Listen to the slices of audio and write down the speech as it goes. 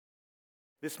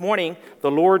This morning, the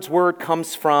Lord's word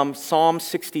comes from Psalm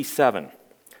 67.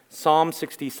 Psalm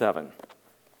 67.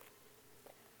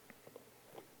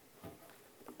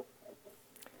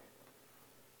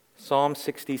 Psalm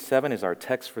 67 is our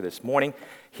text for this morning.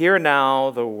 Hear now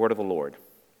the word of the Lord.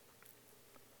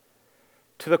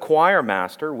 To the choir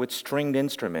master with stringed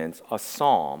instruments, a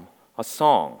psalm, a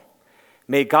song.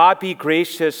 May God be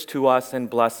gracious to us and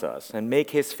bless us, and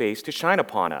make his face to shine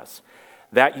upon us,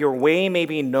 that your way may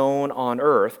be known on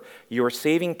earth, your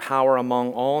saving power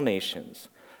among all nations.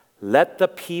 Let the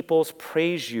peoples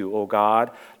praise you, O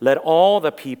God. Let all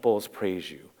the peoples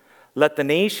praise you. Let the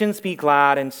nations be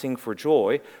glad and sing for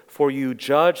joy, for you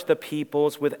judge the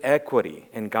peoples with equity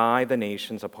and guide the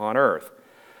nations upon earth.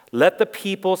 Let the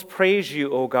peoples praise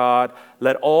you, O God.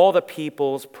 Let all the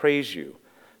peoples praise you.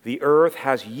 The earth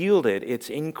has yielded its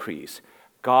increase.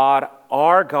 God,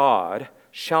 our God,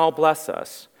 shall bless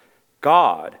us.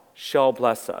 God shall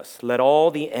bless us. Let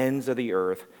all the ends of the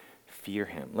earth fear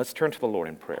him. Let's turn to the Lord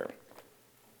in prayer.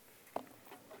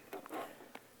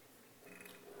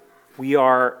 We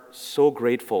are so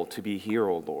grateful to be here,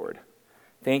 O Lord.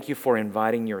 Thank you for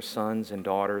inviting your sons and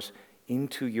daughters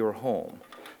into your home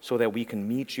so that we can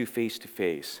meet you face to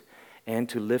face and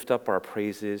to lift up our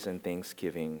praises and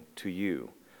thanksgiving to you.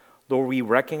 Lord, we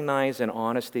recognize and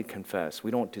honestly confess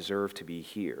we don't deserve to be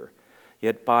here.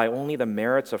 Yet by only the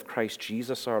merits of Christ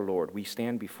Jesus our Lord, we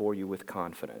stand before you with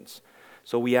confidence.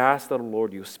 So we ask that,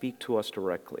 Lord, you speak to us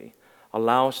directly.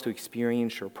 Allow us to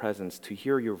experience your presence, to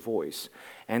hear your voice,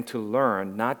 and to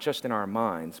learn, not just in our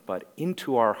minds, but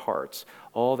into our hearts,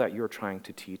 all that you're trying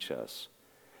to teach us.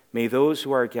 May those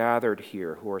who are gathered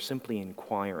here, who are simply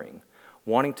inquiring,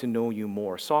 wanting to know you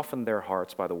more, soften their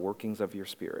hearts by the workings of your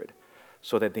Spirit,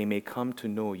 so that they may come to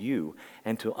know you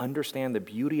and to understand the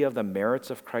beauty of the merits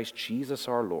of Christ Jesus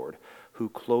our Lord, who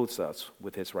clothes us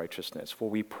with his righteousness. For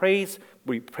we pray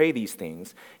these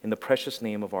things in the precious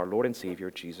name of our Lord and Savior,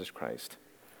 Jesus Christ.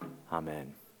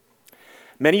 Amen.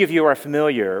 Many of you are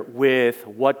familiar with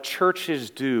what churches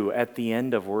do at the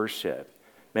end of worship.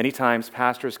 Many times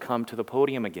pastors come to the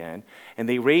podium again and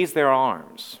they raise their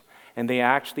arms and they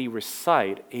actually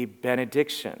recite a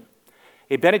benediction.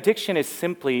 A benediction is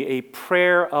simply a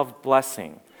prayer of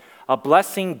blessing, a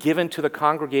blessing given to the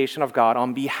congregation of God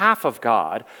on behalf of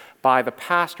God by the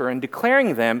pastor, and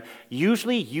declaring them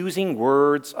usually using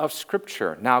words of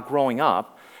Scripture. Now, growing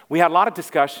up, we had a lot of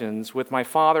discussions with my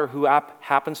father, who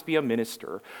happens to be a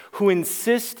minister, who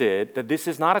insisted that this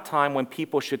is not a time when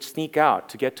people should sneak out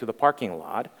to get to the parking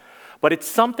lot, but it's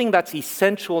something that's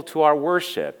essential to our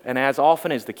worship. And as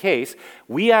often is the case,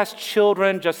 we as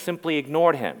children just simply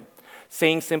ignored him,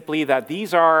 saying simply that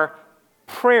these are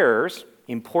prayers,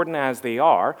 important as they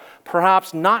are,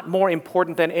 perhaps not more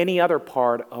important than any other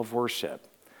part of worship.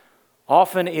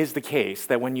 Often is the case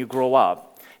that when you grow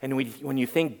up and when you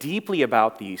think deeply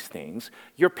about these things,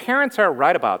 your parents are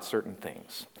right about certain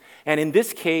things. And in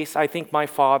this case, I think my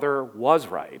father was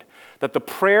right, that the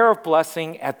prayer of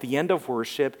blessing at the end of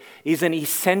worship is an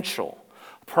essential,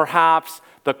 perhaps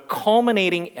the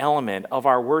culminating element of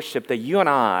our worship that you and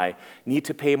I need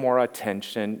to pay more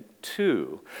attention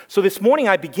to. So this morning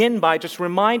I begin by just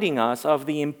reminding us of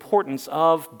the importance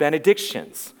of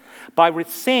benedictions. By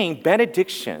saying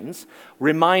benedictions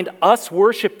remind us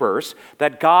worshipers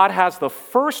that God has the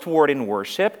first word in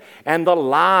worship and the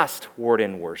last word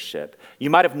in worship. You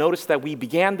might have noticed that we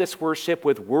began this worship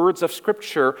with words of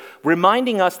Scripture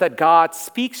reminding us that God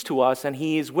speaks to us and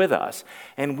he is with us.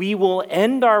 And we will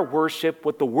end our worship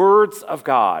with the words of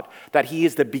God, that he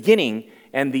is the beginning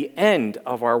and the end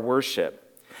of our worship.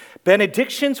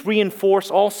 Benedictions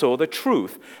reinforce also the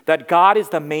truth that God is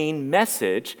the main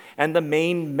message and the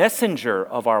main messenger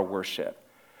of our worship.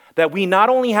 That we not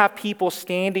only have people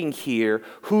standing here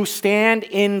who stand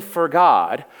in for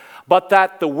God, but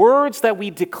that the words that we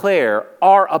declare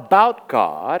are about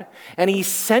God, and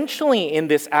essentially in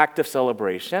this act of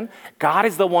celebration, God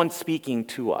is the one speaking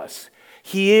to us.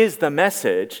 He is the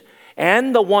message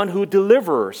and the one who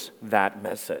delivers that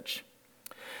message.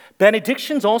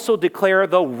 Benedictions also declare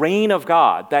the reign of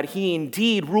God, that he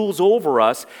indeed rules over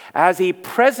us as a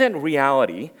present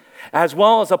reality, as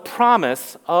well as a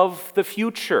promise of the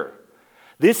future.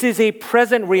 This is a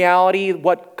present reality,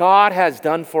 what God has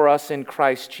done for us in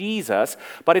Christ Jesus,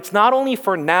 but it's not only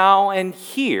for now and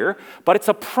here, but it's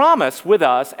a promise with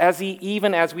us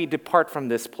even as we depart from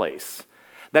this place.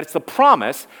 That's the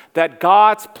promise that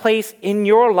God's place in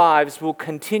your lives will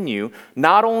continue,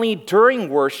 not only during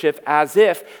worship as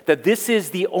if that this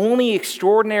is the only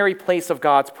extraordinary place of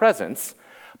God's presence,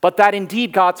 but that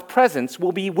indeed God's presence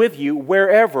will be with you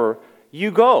wherever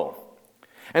you go.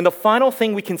 And the final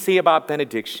thing we can say about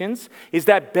benedictions is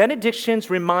that benedictions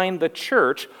remind the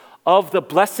church of the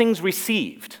blessings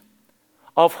received,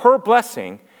 of her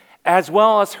blessing, as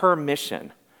well as her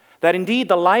mission. That indeed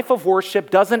the life of worship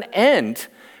doesn't end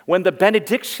when the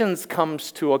benedictions come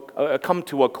to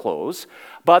a close,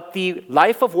 but the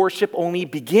life of worship only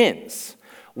begins.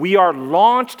 We are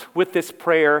launched with this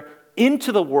prayer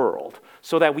into the world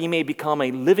so that we may become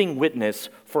a living witness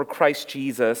for Christ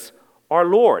Jesus our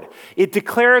Lord. It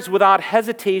declares without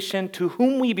hesitation to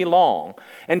whom we belong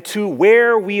and to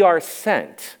where we are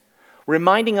sent,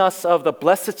 reminding us of the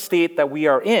blessed state that we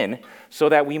are in so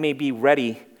that we may be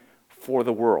ready for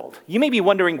the world. You may be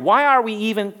wondering, why are we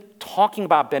even talking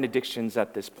about benedictions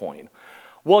at this point?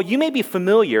 Well, you may be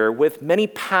familiar with many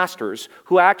pastors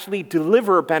who actually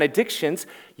deliver benedictions,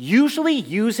 usually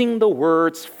using the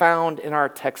words found in our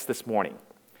text this morning.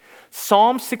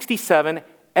 Psalm 67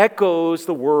 echoes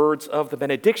the words of the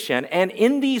benediction, and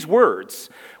in these words,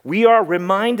 we are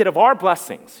reminded of our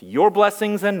blessings, your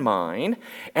blessings and mine,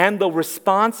 and the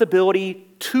responsibility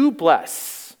to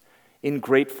bless in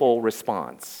grateful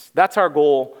response. That's our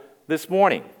goal this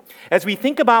morning. As we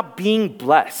think about being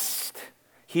blessed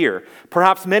here,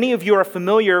 perhaps many of you are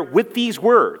familiar with these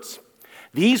words.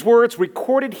 These words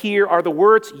recorded here are the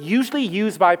words usually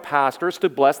used by pastors to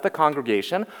bless the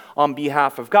congregation on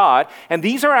behalf of God, and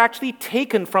these are actually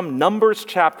taken from Numbers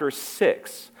chapter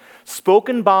 6,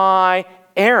 spoken by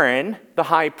Aaron, the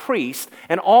high priest,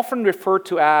 and often referred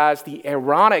to as the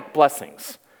Aaronic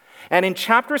blessings. And in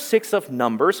chapter 6 of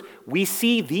Numbers, we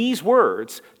see these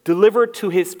words delivered to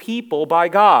his people by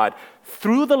God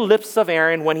through the lips of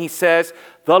Aaron when he says,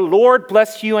 "The Lord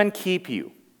bless you and keep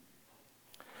you.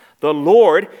 The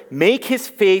Lord make his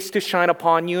face to shine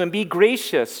upon you and be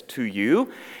gracious to you.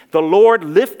 The Lord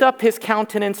lift up his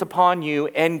countenance upon you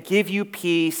and give you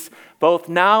peace, both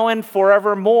now and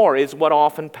forevermore," is what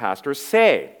often pastors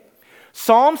say.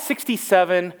 Psalm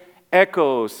 67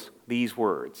 echoes these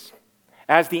words.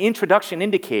 As the introduction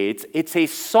indicates, it's a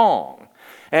song.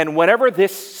 And whenever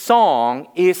this song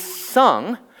is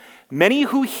sung, many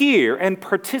who hear and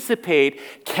participate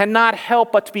cannot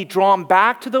help but to be drawn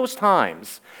back to those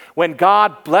times when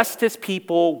God blessed his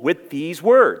people with these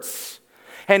words.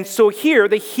 And so here,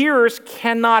 the hearers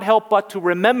cannot help but to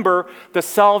remember the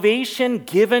salvation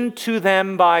given to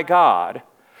them by God,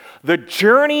 the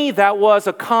journey that was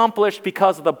accomplished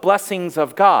because of the blessings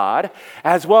of God,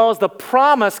 as well as the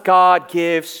promise God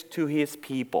gives to his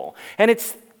people. And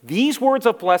it's these words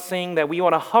of blessing that we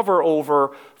want to hover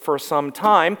over for some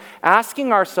time,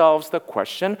 asking ourselves the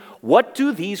question, what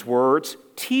do these words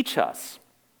teach us?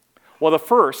 Well, the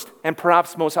first, and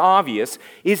perhaps most obvious,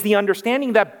 is the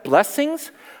understanding that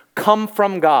blessings come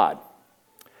from God.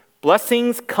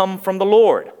 Blessings come from the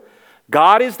Lord.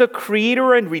 God is the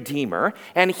creator and redeemer,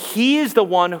 and he is the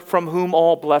one from whom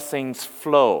all blessings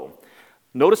flow.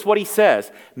 Notice what he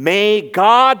says, "May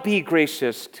God be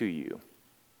gracious to you.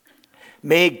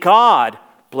 May God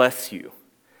bless you.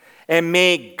 And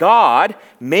may God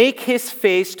make his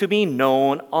face to be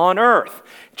known on earth."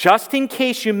 Just in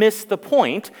case you missed the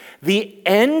point, the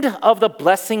end of the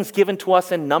blessings given to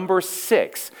us in Numbers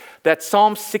 6 that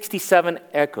Psalm 67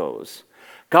 echoes,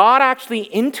 God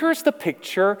actually enters the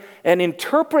picture and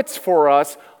interprets for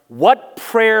us what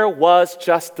prayer was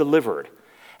just delivered.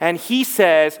 And he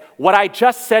says, what I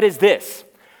just said is this,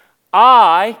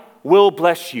 "I will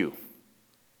bless you."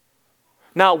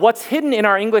 Now, what's hidden in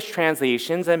our English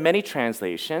translations and many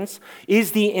translations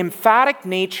is the emphatic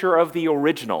nature of the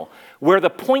original, where the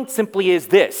point simply is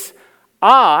this,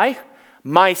 "I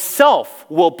myself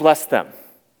will bless them.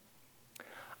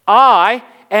 I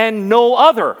and no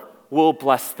other will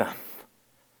bless them."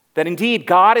 That indeed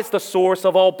God is the source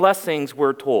of all blessings,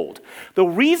 we're told. The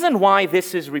reason why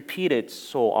this is repeated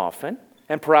so often,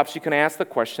 and perhaps you can ask the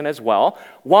question as well,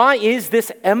 why is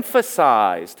this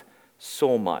emphasized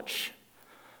so much?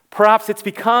 Perhaps it's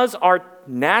because our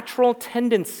natural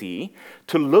tendency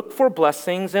to look for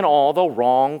blessings in all the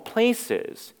wrong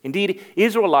places. Indeed,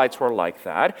 Israelites were like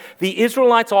that. The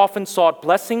Israelites often sought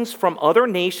blessings from other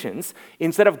nations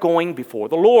instead of going before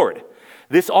the Lord.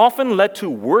 This often led to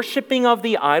worshiping of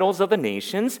the idols of the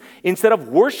nations instead of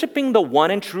worshiping the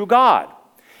one and true God.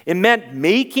 It meant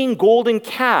making golden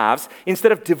calves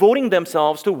instead of devoting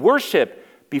themselves to worship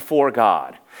before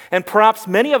God. And perhaps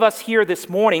many of us here this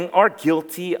morning are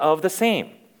guilty of the same,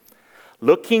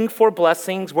 looking for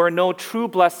blessings where no true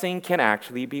blessing can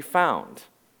actually be found.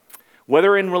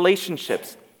 Whether in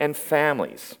relationships and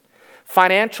families,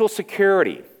 financial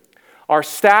security, our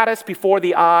status before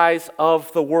the eyes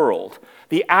of the world,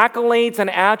 the accolades and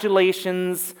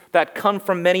adulations that come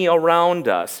from many around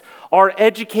us, our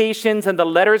educations and the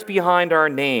letters behind our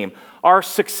name, our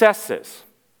successes,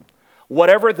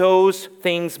 whatever those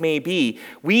things may be,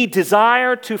 we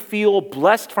desire to feel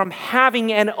blessed from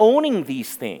having and owning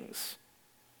these things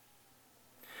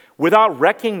without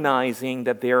recognizing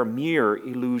that they are mere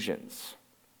illusions.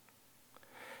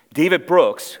 David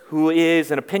Brooks, who is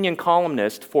an opinion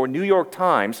columnist for New York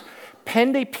Times,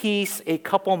 penned a piece a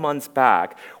couple months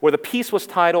back where the piece was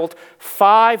titled,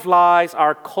 "5 Lies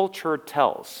Our Culture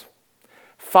Tells."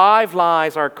 5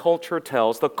 lies our culture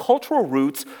tells, the cultural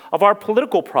roots of our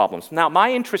political problems. Now,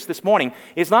 my interest this morning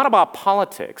is not about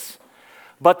politics,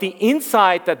 but the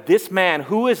insight that this man,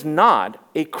 who is not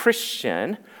a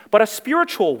Christian, but a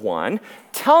spiritual one,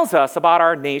 tells us about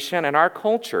our nation and our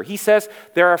culture. He says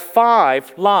there are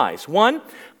 5 lies. 1,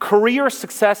 career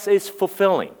success is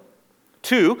fulfilling.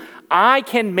 2, I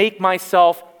can make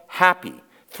myself happy.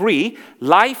 3,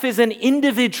 life is an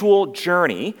individual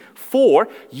journey. 4,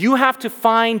 you have to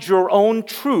find your own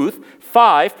truth.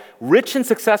 5, rich and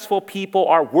successful people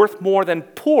are worth more than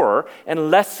poorer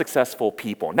and less successful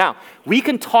people. Now, we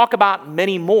can talk about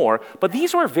many more, but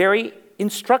these are very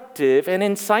instructive and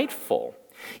insightful.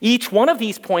 Each one of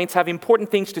these points have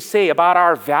important things to say about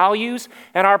our values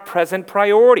and our present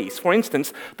priorities. For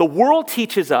instance, the world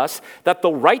teaches us that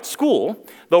the right school,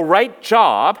 the right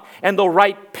job, and the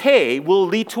right pay will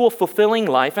lead to a fulfilling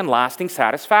life and lasting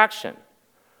satisfaction.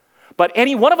 But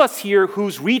any one of us here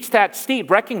who's reached that state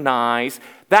recognize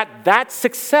that that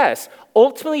success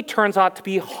ultimately turns out to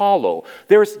be hollow.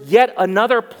 There's yet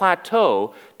another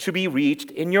plateau to be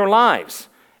reached in your lives.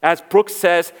 As Brooks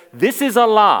says, this is a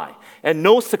lie, and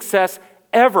no success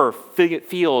ever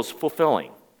feels fulfilling.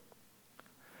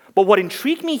 But what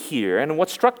intrigued me here and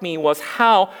what struck me was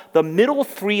how the middle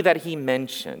 3 that he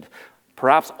mentioned,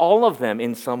 perhaps all of them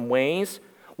in some ways,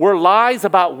 were lies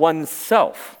about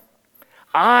oneself.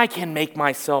 I can make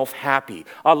myself happy.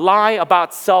 A lie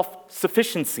about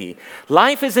self-sufficiency.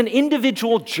 Life is an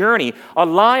individual journey. A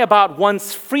lie about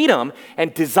one's freedom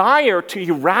and desire to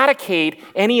eradicate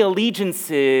any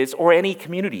allegiances or any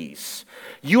communities.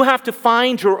 You have to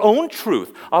find your own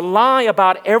truth. A lie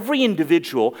about every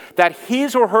individual that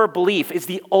his or her belief is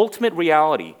the ultimate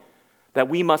reality that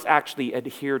we must actually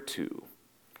adhere to.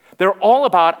 They're all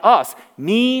about us,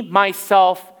 me,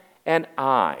 myself, and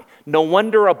I. No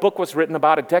wonder a book was written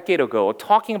about a decade ago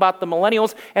talking about the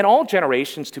millennials and all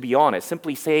generations, to be honest,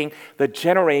 simply saying the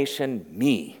generation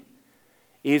me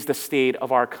is the state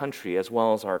of our country as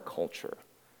well as our culture.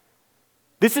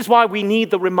 This is why we need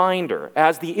the reminder,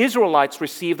 as the Israelites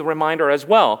received the reminder as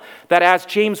well, that as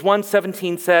James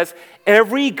 1:17 says,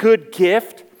 every good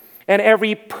gift and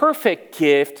every perfect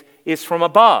gift is from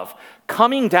above,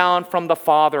 coming down from the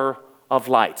Father of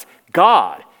lights.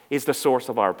 God is the source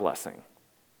of our blessing.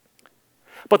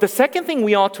 But the second thing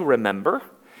we ought to remember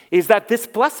is that this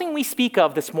blessing we speak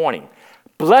of this morning,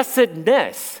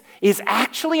 blessedness, is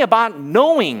actually about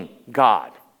knowing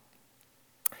God.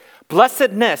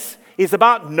 Blessedness is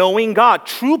about knowing God.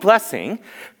 True blessing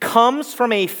comes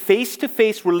from a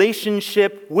face-to-face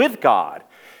relationship with God,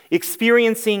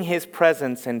 experiencing His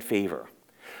presence and favor.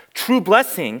 True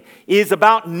blessing is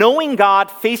about knowing God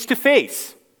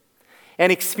face-to-face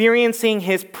and experiencing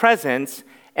His presence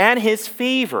and His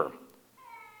favor.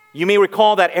 You may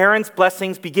recall that Aaron's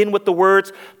blessings begin with the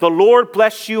words, "The Lord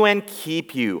bless you and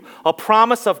keep you," a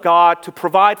promise of God to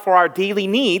provide for our daily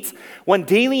needs when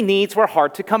daily needs were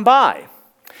hard to come by.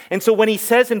 And so when he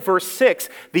says in verse 6,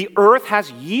 "The earth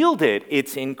has yielded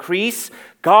its increase,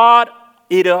 God,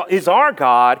 it is our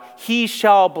God, He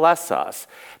shall bless us,"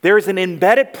 there is an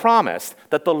embedded promise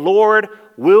that the Lord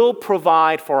will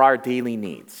provide for our daily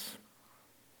needs.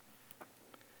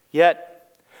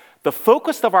 Yet, the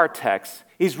focus of our text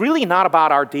is really not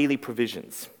about our daily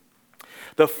provisions.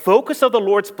 The focus of the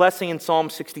Lord's blessing in Psalm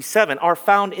 67 are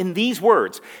found in these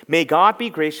words, "May God be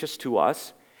gracious to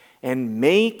us and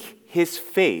make His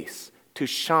face to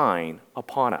shine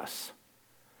upon us."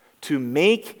 To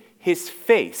make His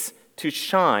face to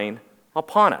shine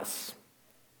upon us.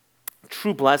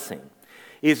 True blessing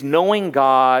is knowing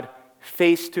God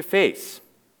face to face.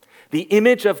 The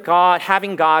image of God,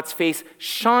 having God's face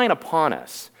shine upon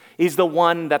us, is the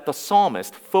one that the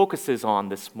psalmist focuses on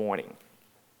this morning.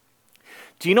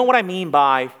 Do you know what I mean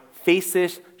by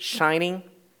faces shining?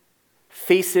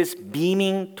 Faces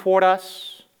beaming toward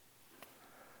us?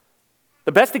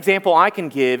 The best example I can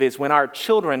give is when our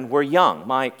children were young.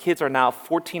 My kids are now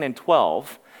 14 and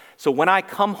 12. So when I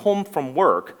come home from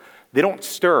work, they don't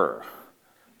stir.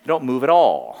 They don't move at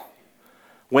all.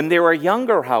 When they were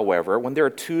younger, however, when they were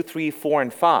 2, 3, 4,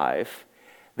 and 5,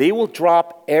 They will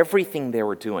drop everything they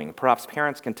were doing. Perhaps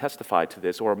parents can testify to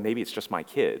this, or maybe it's just my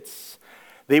kids.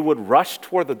 They would rush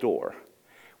toward the door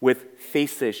with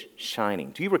faces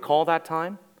shining. Do you recall that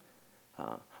time?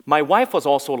 My wife was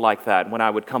also like that when I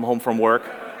would come home from work.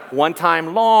 One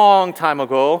time, long time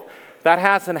ago. That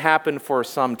hasn't happened for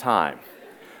some time.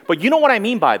 But you know what I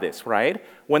mean by this, right?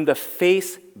 When the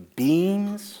face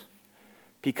beams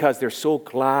because they're so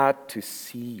glad to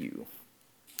see you.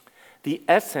 The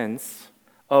essence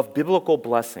of biblical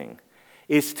blessing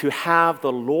is to have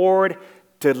the Lord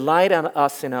delight in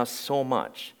us so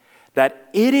much that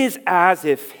it is as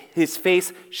if his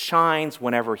face shines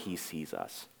whenever he sees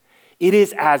us. It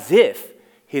is as if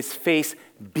his face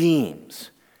beams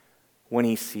when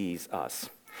he sees us.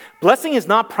 Blessing is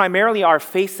not primarily our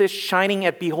faces shining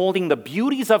at beholding the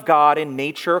beauties of God in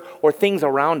nature or things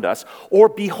around us, or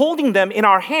beholding them in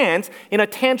our hands in a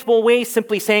tangible way,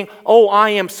 simply saying, "Oh,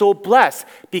 I am so blessed,"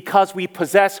 because we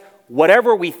possess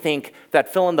whatever we think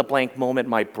that fill-in-the-blank moment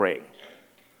might bring.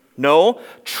 No,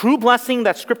 true blessing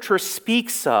that Scripture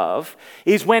speaks of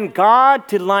is when God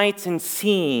delights in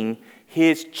seeing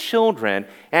his children,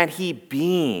 and he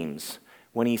beams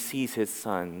when he sees his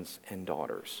sons and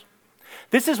daughters.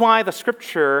 This is why the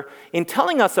Scripture, in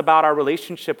telling us about our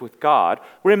relationship with God,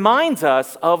 reminds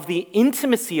us of the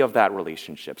intimacy of that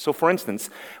relationship. So, for instance,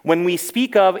 when we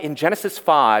speak of, in Genesis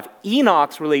 5,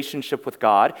 Enoch's relationship with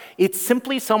God, it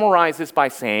simply summarizes by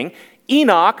saying,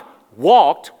 Enoch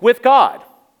walked with God.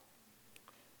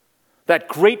 That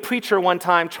great preacher one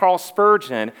time, Charles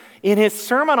Spurgeon, in his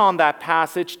sermon on that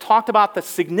passage, talked about the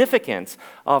significance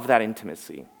of that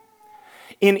intimacy.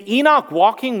 In Enoch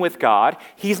walking with God,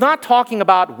 he's not talking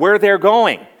about where they're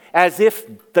going, as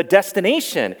if the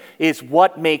destination is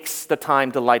what makes the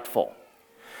time delightful.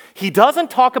 He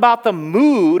doesn't talk about the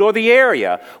mood or the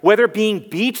area, whether being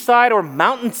beachside or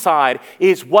mountainside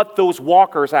is what those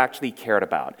walkers actually cared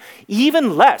about.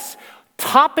 Even less,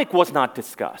 topic was not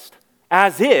discussed,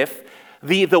 as if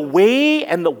the way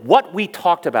and what we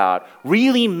talked about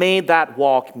really made that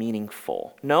walk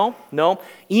meaningful. No.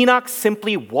 Enoch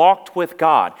simply walked with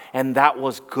God, and that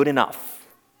was good enough.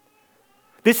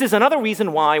 This is another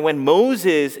reason why when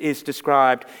Moses is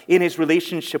described in his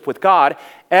relationship with God,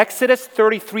 Exodus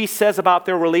 33 says about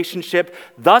their relationship,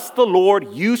 "Thus the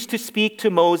Lord used to speak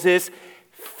to Moses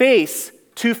face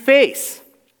to face,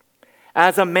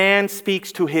 as a man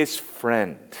speaks to his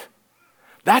friend."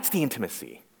 That's the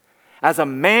intimacy. As a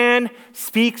man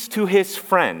speaks to his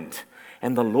friend,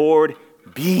 and the Lord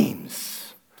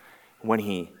beams when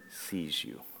he sees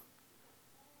you.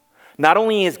 Not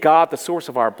only is God the source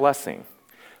of our blessing,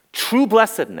 true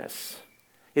blessedness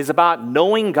is about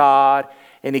knowing God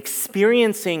and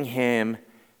experiencing him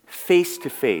face to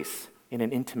face in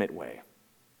an intimate way.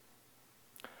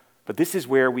 But this is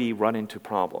where we run into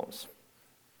problems.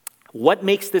 What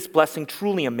makes this blessing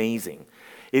truly amazing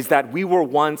is that we were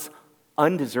once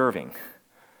undeserving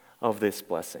of this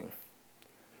blessing.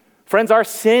 Friends, our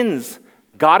sins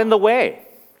got in the way.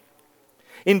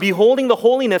 In beholding the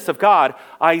holiness of God,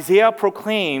 Isaiah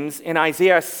proclaims in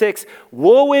Isaiah 6,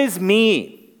 "Woe is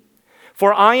me,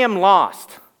 for I am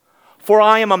lost. For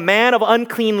I am a man of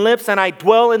unclean lips, and I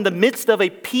dwell in the midst of a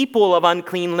people of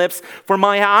unclean lips. For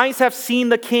my eyes have seen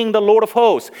the King, the Lord of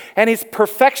hosts, and his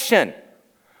perfection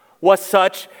was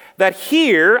such that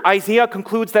here Isaiah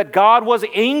concludes that God was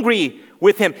angry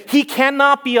with him. He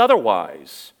cannot be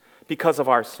otherwise because of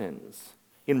our sins.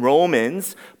 In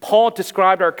Romans, Paul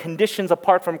described our conditions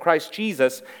apart from Christ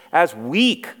Jesus as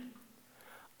weak,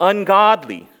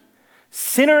 ungodly,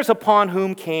 sinners upon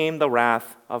whom came the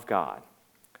wrath of God.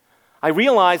 I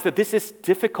realize that this is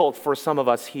difficult for some of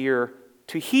us here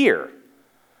to hear.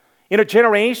 In a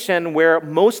generation where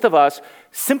most of us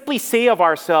simply say of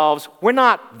ourselves, we're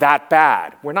not that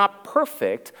bad, we're not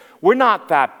perfect, we're not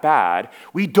that bad,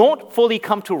 we don't fully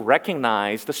come to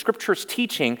recognize the Scripture's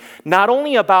teaching not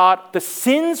only about the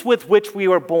sins with which we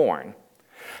were born,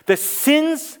 the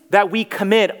sins that we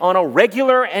commit on a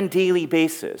regular and daily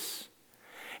basis,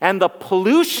 and the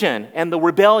pollution and the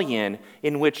rebellion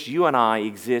in which you and I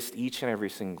exist each and every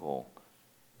single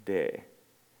day.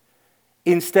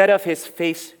 Instead of his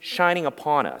face shining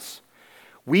upon us,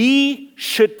 we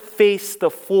should face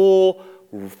the full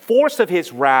force of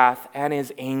his wrath and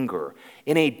his anger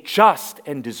in a just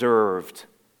and deserved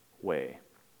way.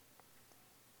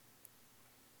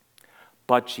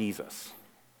 But Jesus.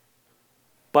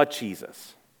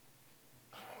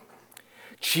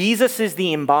 Jesus is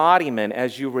the embodiment,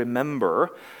 as you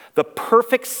remember, the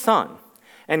perfect Son.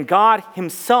 And God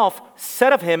himself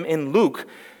said of him in Luke,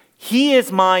 "He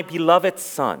is my beloved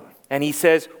Son." And he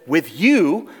says, "With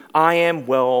you I am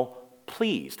well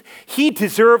pleased. He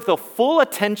deserved the full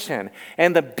attention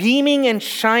and the beaming and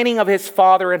shining of his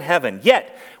Father in heaven.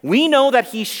 Yet, we know that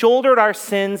he shouldered our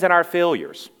sins and our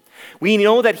failures. We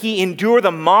know that he endured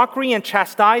the mockery and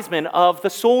chastisement of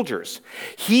the soldiers.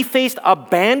 He faced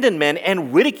abandonment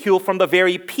and ridicule from the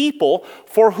very people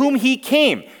for whom he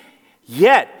came.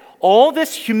 Yet, all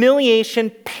this humiliation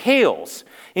pales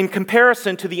in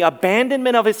comparison to the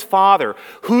abandonment of his Father,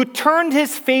 who turned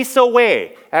his face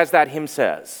away, as that hymn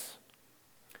says,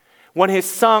 when his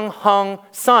son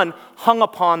hung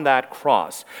upon that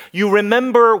cross. You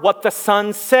remember what the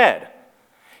Son said.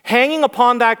 Hanging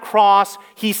upon that cross,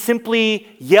 he simply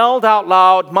yelled out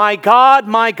loud, my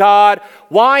God,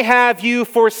 why have you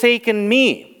forsaken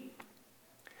me?"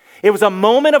 It was a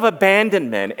moment of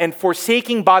abandonment and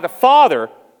forsaking by the Father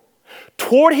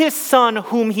toward his Son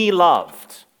whom he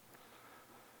loved.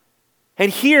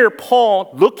 And here,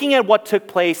 Paul, looking at what took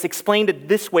place, explained it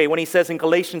this way when he says in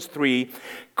Galatians 3,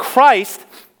 Christ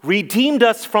redeemed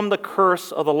us from the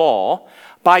curse of the law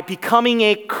by becoming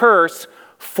a curse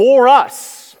for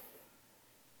us.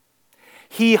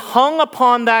 He hung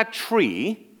upon that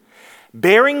tree,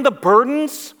 bearing the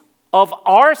burdens of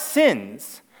our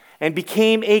sins, and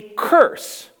became a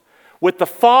curse, with the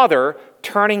Father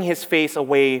turning his face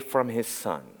away from his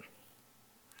Son.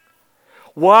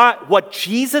 What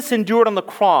Jesus endured on the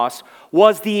cross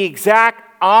was the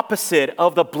exact opposite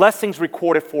of the blessings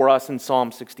recorded for us in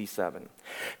Psalm 67.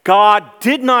 God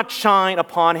did not shine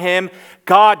upon him.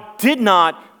 God did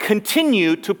not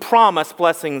continue to promise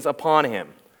blessings upon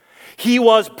him. He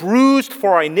was bruised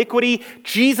for our iniquity.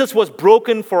 Jesus was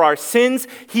broken for our sins.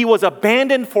 He was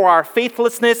abandoned for our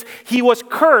faithlessness. He was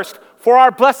cursed for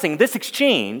our blessing. This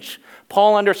exchange,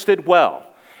 Paul understood well.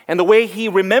 And the way he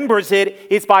remembers it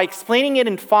is by explaining it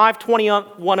in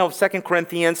 5:21 of 2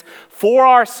 Corinthians, for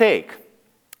our sake,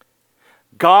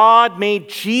 God made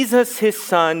Jesus his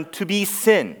Son to be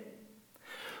sin,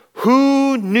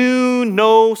 who knew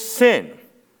no sin,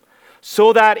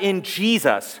 so that in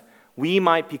Jesus we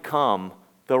might become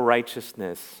the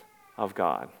righteousness of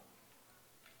God.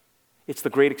 It's the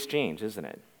great exchange, isn't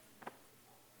it?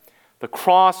 The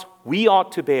cross we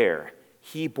ought to bear,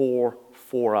 he bore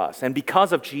for us. And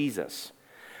because of Jesus,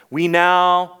 we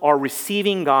now are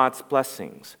receiving God's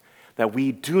blessings that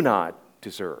we do not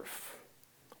deserve.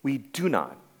 We do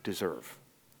not deserve.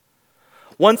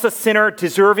 Once a sinner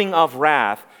deserving of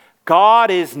wrath, God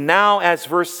is now, as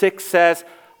verse 6 says,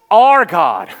 our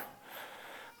God.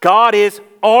 God is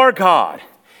our God.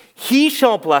 He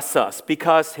shall bless us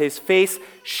because his face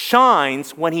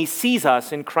shines when he sees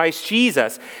us in Christ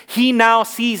Jesus. He now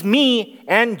sees me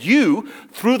and you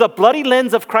through the bloody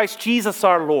lens of Christ Jesus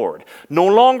our Lord, no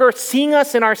longer seeing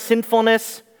us in our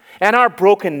sinfulness and our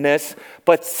brokenness,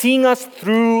 but seeing us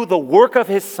through the work of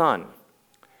his Son.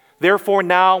 Therefore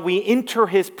now we enter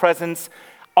his presence,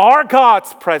 our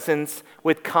God's presence,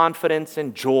 with confidence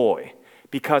and joy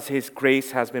because his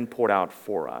grace has been poured out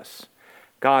for us.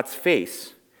 God's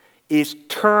face is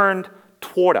turned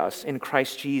toward us in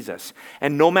Christ Jesus.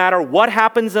 And no matter what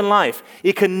happens in life,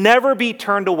 it can never be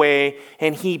turned away,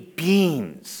 and he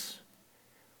beams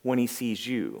when he sees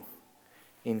you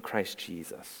in Christ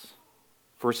Jesus.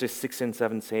 Verses 6 and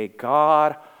 7 say,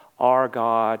 God, our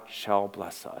God, shall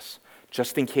bless us.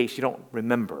 Just in case you don't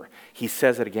remember, he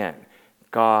says it again.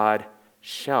 God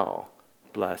shall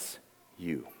bless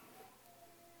you.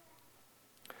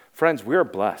 Friends, we're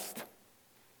blessed.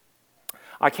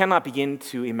 I cannot begin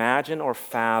to imagine or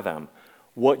fathom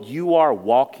what you are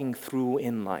walking through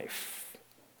in life.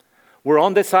 We're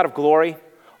on this side of glory.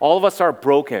 All of us are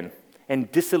broken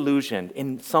and disillusioned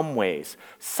in some ways,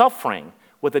 suffering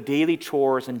with the daily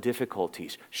chores and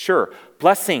difficulties. Sure,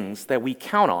 blessings that we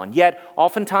count on, yet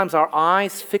oftentimes our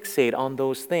eyes fixate on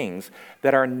those things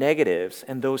that are negatives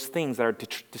and those things that are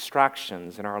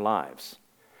distractions in our lives.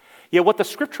 Yet what the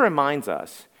scripture reminds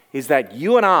us is that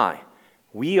you and I,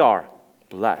 we are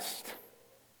blessed.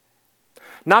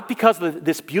 Not because of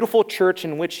this beautiful church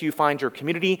in which you find your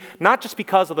community, not just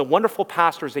because of the wonderful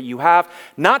pastors that you have,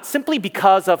 not simply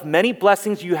because of many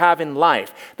blessings you have in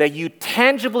life that you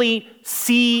tangibly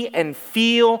see and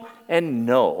feel and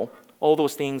know. All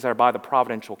those things are by the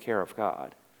providential care of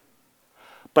God.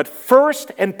 But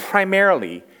first and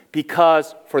primarily,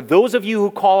 because for those of you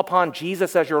who call upon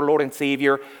Jesus as your Lord and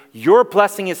Savior, your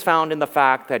blessing is found in the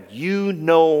fact that you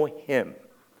know him.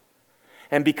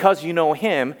 And because you know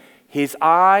him, his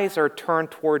eyes are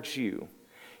turned towards you.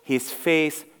 His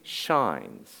face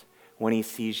shines when he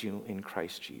sees you in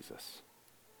Christ Jesus.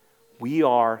 We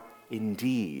are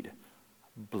indeed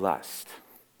blessed.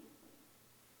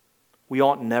 We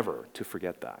ought never to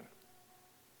forget that.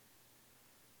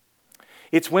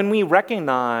 It's when we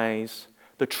recognize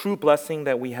the true blessing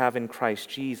that we have in Christ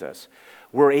Jesus,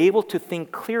 we're able to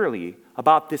think clearly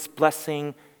about this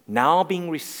blessing now being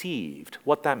received,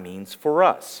 what that means for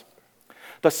us.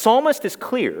 The psalmist is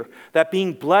clear that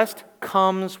being blessed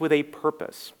comes with a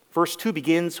purpose. Verse 2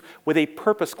 begins with a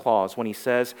purpose clause when he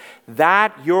says,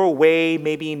 that your way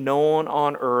may be known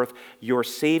on earth, your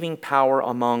saving power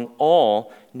among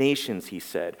all nations, he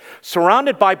said.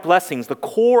 Surrounded by blessings, the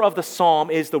core of the psalm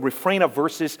is the refrain of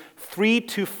verses 3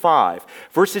 to 5.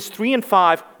 Verses 3 and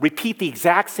 5 repeat the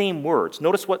exact same words.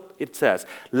 Notice what it says.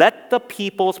 Let the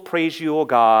peoples praise you, O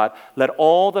God. Let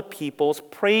all the peoples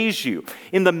praise you.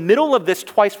 In the middle of this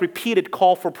twice repeated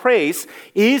call for praise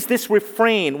is this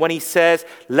refrain when he says,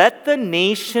 let the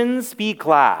nations be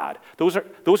glad.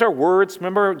 Those are words,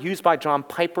 remember, used by John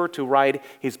Piper to write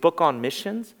his book on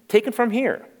missions? Taken from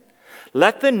here.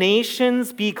 Let the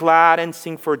nations be glad and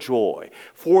sing for joy,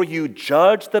 for you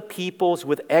judge the peoples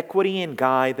with equity and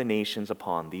guide the nations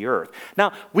upon the earth.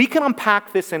 Now, we can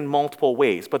unpack this in multiple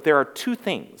ways, but there are two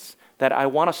things that I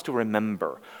want us to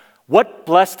remember. What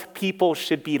blessed people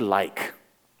should be like.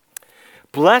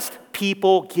 Blessed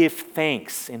people give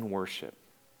thanks in worship.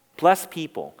 Blessed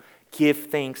people give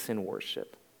thanks in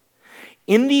worship.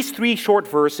 In these 3 short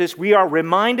verses, we are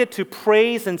reminded to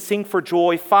praise and sing for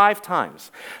joy 5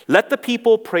 times. Let the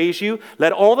people praise you.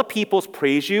 Let all the peoples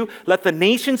praise you. Let the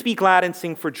nations be glad and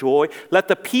sing for joy. Let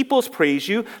the peoples praise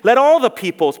you. Let all the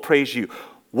peoples praise you.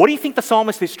 What do you think the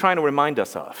psalmist is trying to remind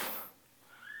us of?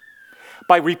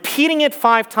 By repeating it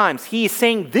 5 times, he is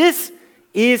saying this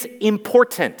is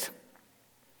important.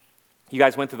 You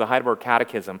guys went through the Heidelberg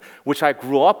Catechism, which I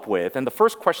grew up with, and the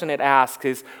first question it asks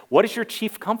is, what is your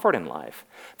chief comfort in life?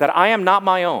 That I am not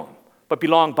my own, but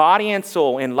belong body and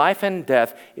soul in life and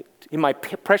death in my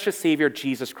precious Savior,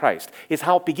 Jesus Christ, is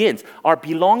how it begins. Our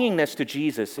belongingness to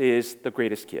Jesus is the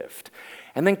greatest gift.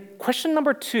 And then question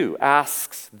number 2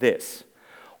 asks this,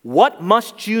 what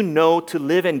must you know to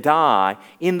live and die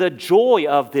in the joy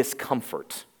of this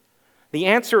comfort? The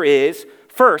answer is,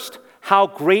 first, how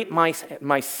great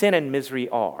my sin and misery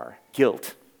are,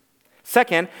 guilt.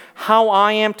 Second, how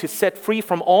I am to set free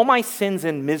from all my sins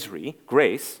and misery,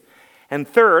 grace. And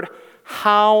third,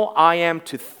 how I am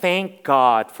to thank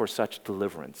God for such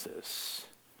deliverances,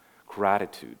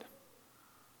 gratitude.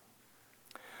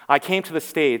 I came to the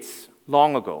States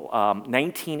long ago,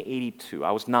 1982. I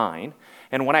was 9.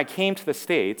 And when I came to the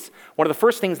States, one of the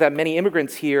first things that many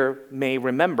immigrants here may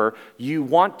remember, you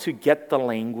want to get the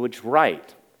language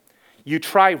right. You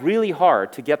try really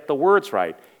hard to get the words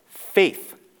right.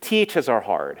 Faith, THs are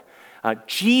hard.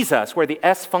 Jesus, where the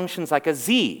S functions like a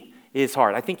Z, is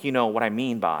hard. I think you know what I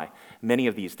mean by many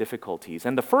of these difficulties.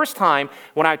 And the first time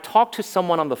when I talked to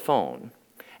someone on the phone,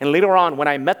 and later on when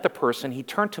I met the person, he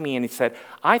turned to me and he said,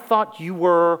 I thought you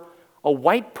were a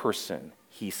white person,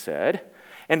 he said.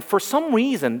 And for some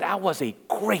reason, that was a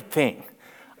great thing.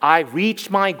 I reached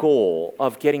my goal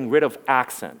of getting rid of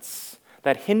accents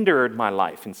that hindered my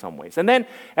life in some ways. And then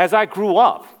as I grew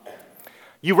up,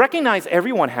 you recognize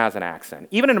everyone has an accent.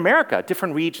 Even in America,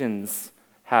 different regions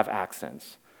have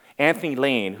accents. Anthony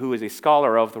Lane, who is a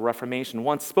scholar of the Reformation,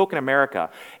 once spoke in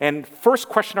America, and first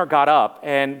questioner got up,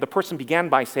 and the person began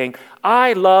by saying,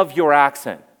 I love your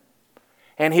accent.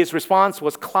 And his response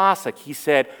was classic. He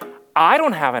said, I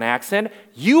don't have an accent,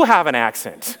 you have an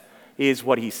accent, is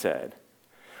what he said.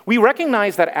 We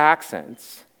recognize that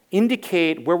accents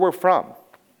indicate where we're from,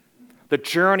 the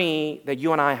journey that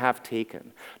you and I have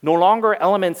taken. No longer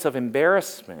elements of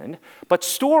embarrassment, but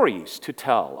stories to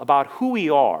tell about who we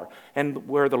are and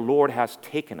where the Lord has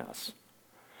taken us.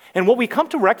 And what we come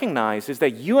to recognize is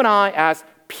that you and I, as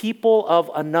people of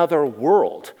another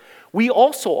world, we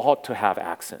also ought to have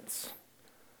accents.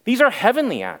 These are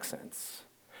heavenly accents.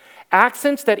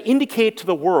 Accents that indicate to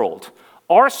the world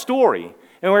our story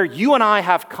and where you and I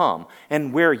have come,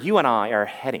 and where you and I are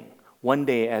heading one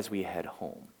day as we head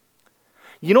home.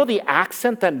 You know the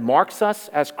accent that marks us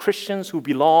as Christians who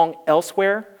belong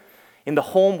elsewhere, in the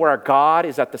home where our God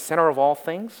is at the center of all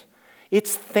things?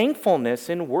 It's thankfulness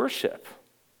in worship.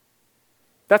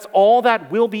 That's all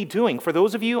that we'll be doing. For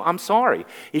those of you, I'm sorry.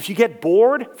 If you get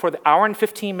bored for the hour and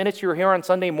 15 minutes you're here on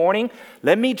Sunday morning,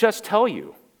 let me just tell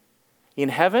you, in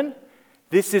heaven,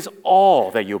 this is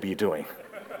all that you'll be doing.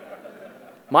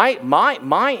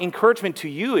 My encouragement to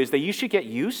you is that you should get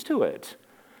used to it.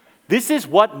 This is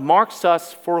what marks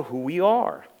us for who we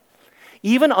are.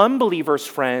 Even unbelievers,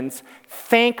 friends,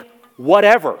 thank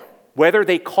whatever, whether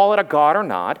they call it a god or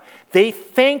not, they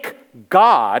thank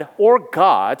God or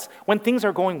gods when things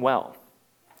are going well.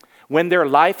 when their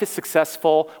life is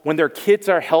successful, when their kids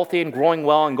are healthy and growing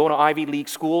well and going to Ivy League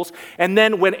schools, and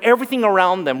then when everything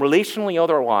around them, relationally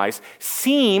otherwise,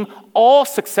 seem all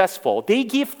successful, they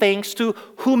give thanks to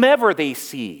whomever they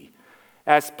see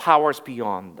as powers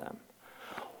beyond them.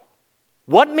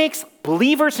 What makes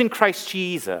believers in Christ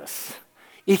Jesus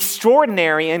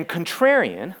extraordinary and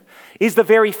contrarian is the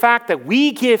very fact that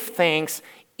we give thanks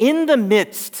in the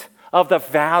midst of the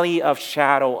valley of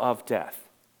shadow of death.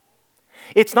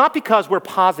 It's not because we're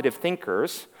positive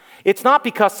thinkers. It's not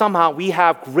because somehow we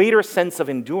have greater sense of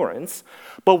endurance,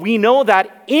 but we know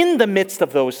that in the midst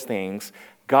of those things,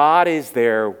 God is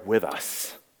there with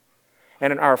us.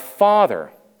 And our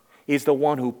Father is the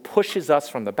one who pushes us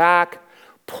from the back,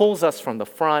 pulls us from the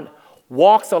front,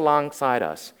 walks alongside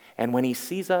us, and when he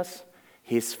sees us,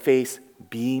 his face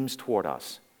beams toward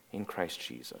us in Christ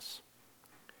Jesus.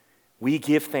 We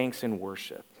give thanks in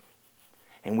worship,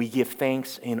 and we give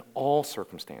thanks in all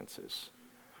circumstances,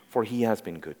 for he has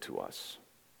been good to us.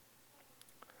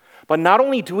 But not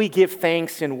only do we give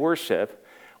thanks in worship,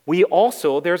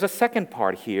 there's a second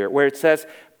part here where it says,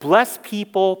 blessed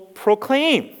people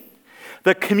proclaim.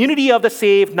 The community of the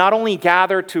saved not only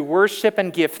gather to worship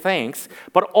and give thanks,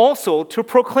 but also to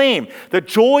proclaim. The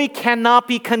joy cannot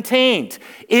be contained.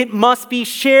 It must be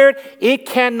shared. It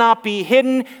cannot be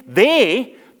hidden.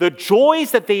 The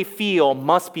joys that they feel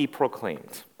must be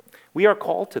proclaimed. We are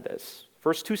called to this.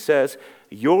 Verse 2 says,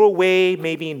 your way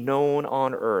may be known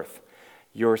on earth,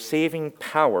 your saving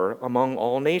power among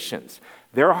all nations.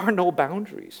 There are no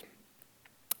boundaries.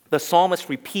 The psalmist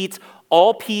repeats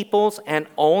all peoples and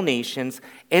all nations,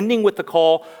 ending with the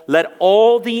call, let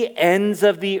all the ends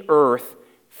of the earth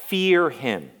fear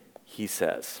him, he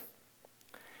says.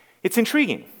 It's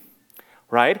intriguing,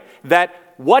 right? That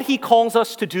what he calls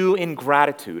us to do in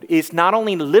gratitude is not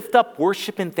only lift up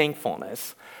worship and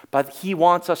thankfulness, but he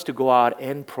wants us to go out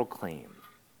and proclaim.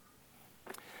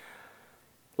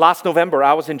 Last November,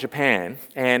 I was in Japan,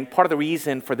 and part of the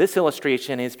reason for this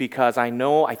illustration is because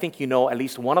I think you know at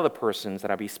least one of the persons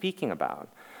that I'll be speaking about.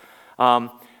 I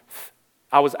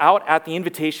was out at the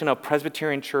invitation of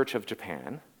Presbyterian Church of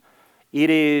Japan. It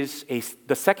is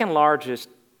the second largest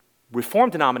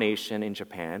Reformed denomination in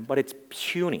Japan, but it's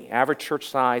puny. Average church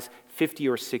size, 50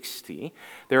 or 60.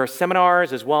 There are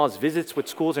seminars as well as visits with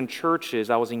schools and churches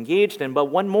I was engaged in, but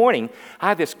one morning, I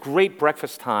had this great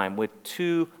breakfast time with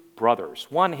two brothers.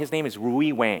 One, his name is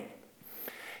Rui Wang.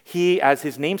 He, as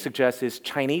his name suggests, is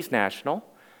Chinese national,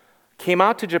 came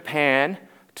out to Japan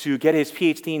to get his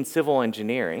PhD in civil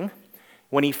engineering.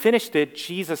 When he finished it,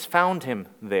 Jesus found him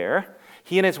there.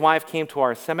 He and his wife came to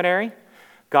our seminary,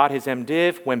 got his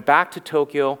MDiv, went back to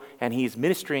Tokyo, and he's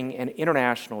ministering an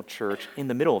international church in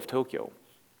the middle of Tokyo.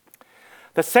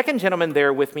 The second gentleman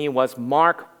there with me was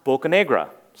Mark Bocanegra,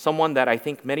 someone that I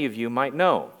think many of you might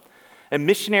know. A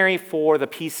missionary for the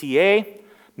PCA,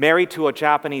 married to a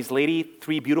Japanese lady,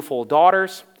 3 beautiful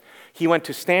daughters. He went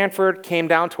to Stanford, came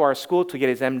down to our school to get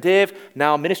his MDiv,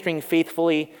 now ministering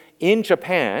faithfully in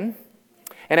Japan.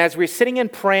 And as we're sitting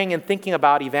and praying and thinking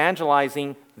about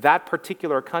evangelizing that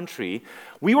particular country,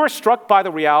 we were struck by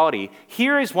the reality.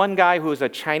 Here is one guy who is a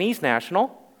Chinese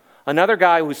national, another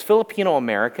guy who's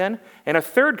Filipino-American, and a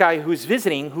third guy who's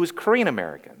visiting who's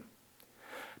Korean-American.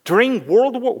 During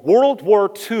World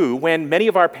War II, when many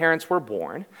of our parents were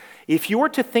born, if you were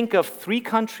to think of 3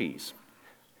 countries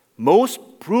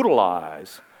most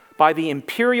brutalized by the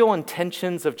imperial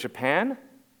intentions of Japan,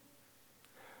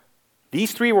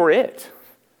 these 3 were it.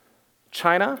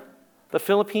 China, the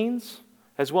Philippines,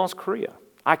 as well as Korea.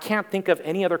 I can't think of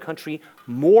any other country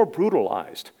more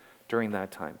brutalized during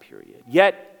that time period.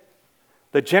 Yet,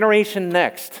 the generation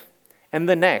next and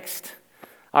the next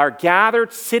are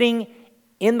gathered, sitting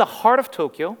in the heart of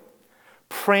Tokyo,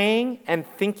 praying and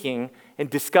thinking and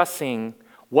discussing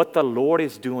what the Lord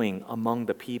is doing among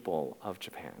the people of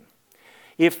Japan.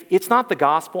 If it's not the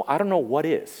gospel, I don't know what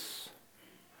is.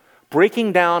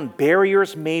 Breaking down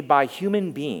barriers made by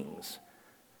human beings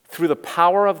through the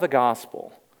power of the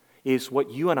gospel is what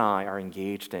you and I are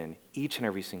engaged in each and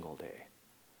every single day.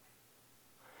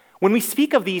 When we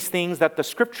speak of these things that the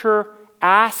scripture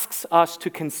asks us to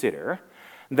consider,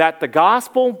 that the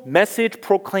gospel message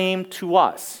proclaimed to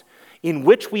us, in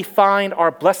which we find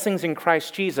our blessings in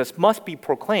Christ Jesus, must be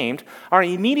proclaimed, our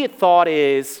immediate thought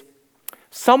is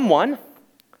someone,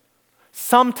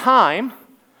 sometime,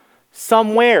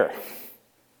 somewhere.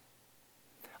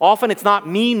 Often it's not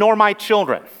me nor my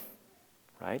children,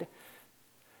 right?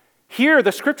 Here,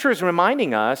 the scripture is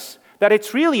reminding us that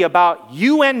it's really about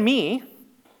you and me,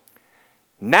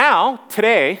 now,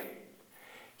 today,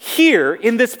 here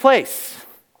in this place.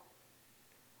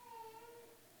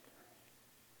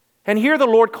 And here the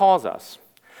Lord calls us,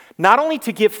 not only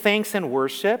to give thanks and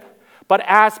worship, but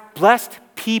as blessed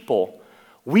people,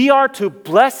 we are to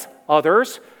bless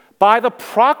others by the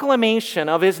proclamation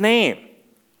of his name.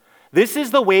 This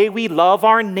is the way we love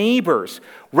our neighbors,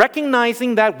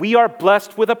 recognizing that we are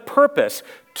blessed with a purpose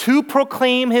to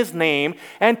proclaim his name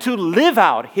and to live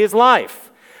out his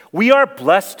life. We are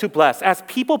blessed to bless. As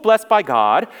people blessed by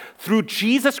God, through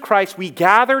Jesus Christ, we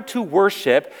gather to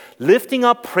worship, lifting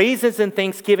up praises and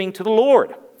thanksgiving to the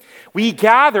Lord. We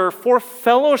gather for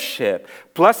fellowship,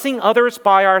 blessing others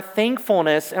by our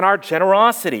thankfulness and our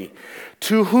generosity.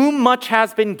 To whom much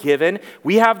has been given,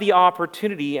 we have the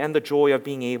opportunity and the joy of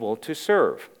being able to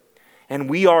serve. And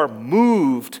we are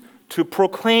moved to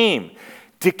proclaim,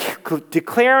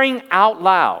 declaring out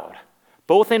loud,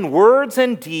 both in words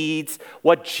and deeds,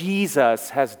 what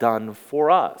Jesus has done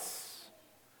for us.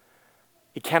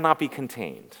 It cannot be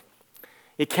contained.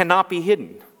 It cannot be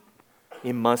hidden.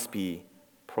 It must be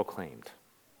proclaimed.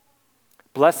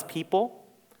 Bless people,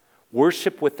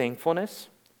 worship with thankfulness.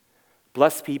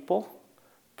 Bless people,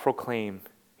 proclaim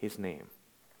his name.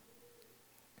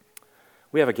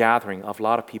 We have a gathering of a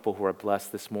lot of people who are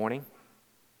blessed this morning.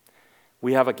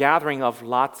 We have a gathering of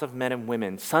lots of men and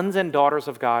women, sons and daughters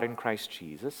of God in Christ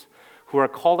Jesus, who are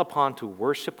called upon to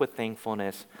worship with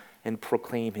thankfulness and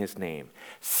proclaim his name.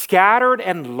 Scattered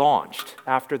and launched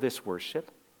after this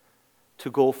worship to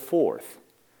go forth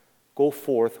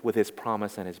with his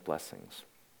promise and his blessings.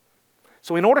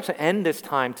 So in order to end this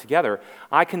time together,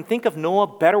 I can think of no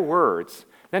better words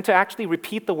than to actually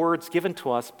repeat the words given to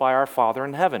us by our Father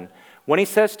in heaven. When he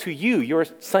says to you,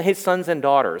 his sons and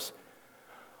daughters,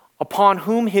 upon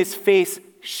whom his face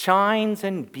shines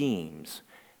and beams,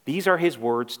 these are his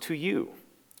words to you.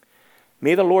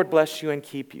 May the Lord bless you and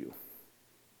keep you.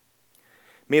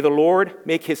 May the Lord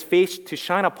make his face to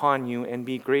shine upon you and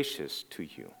be gracious to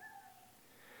you.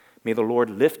 May the Lord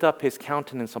lift up his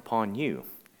countenance upon you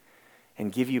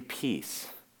and give you peace,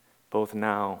 both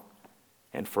now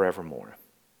and forevermore.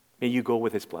 May you go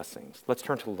with his blessings. Let's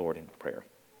turn to the Lord in prayer.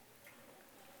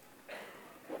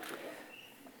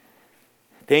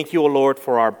 Thank you, O Lord,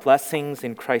 for our blessings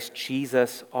in Christ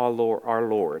Jesus, our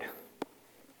Lord.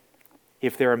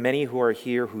 If there are many who are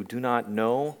here who do not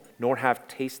know nor have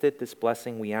tasted this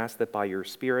blessing, we ask that by your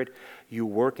Spirit you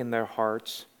work in their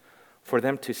hearts, for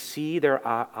them to see their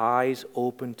eyes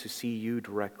open to see you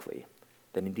directly,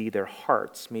 that indeed their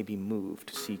hearts may be moved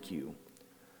to seek you.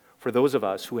 For those of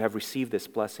us who have received this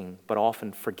blessing, but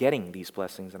often forgetting these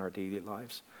blessings in our daily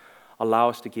lives, allow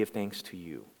us to give thanks to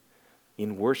you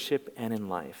in worship and in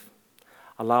life.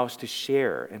 Allow us to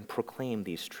share and proclaim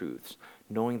these truths,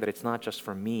 knowing that it's not just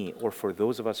for me or for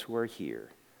those of us who are here,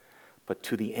 but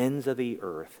to the ends of the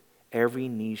earth, every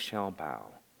knee shall bow,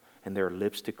 and their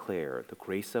lips declare the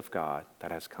grace of God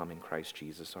that has come in Christ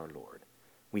Jesus our Lord.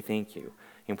 We thank you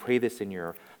and pray this in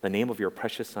the name of your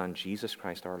precious Son, Jesus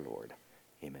Christ our Lord.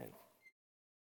 Amen.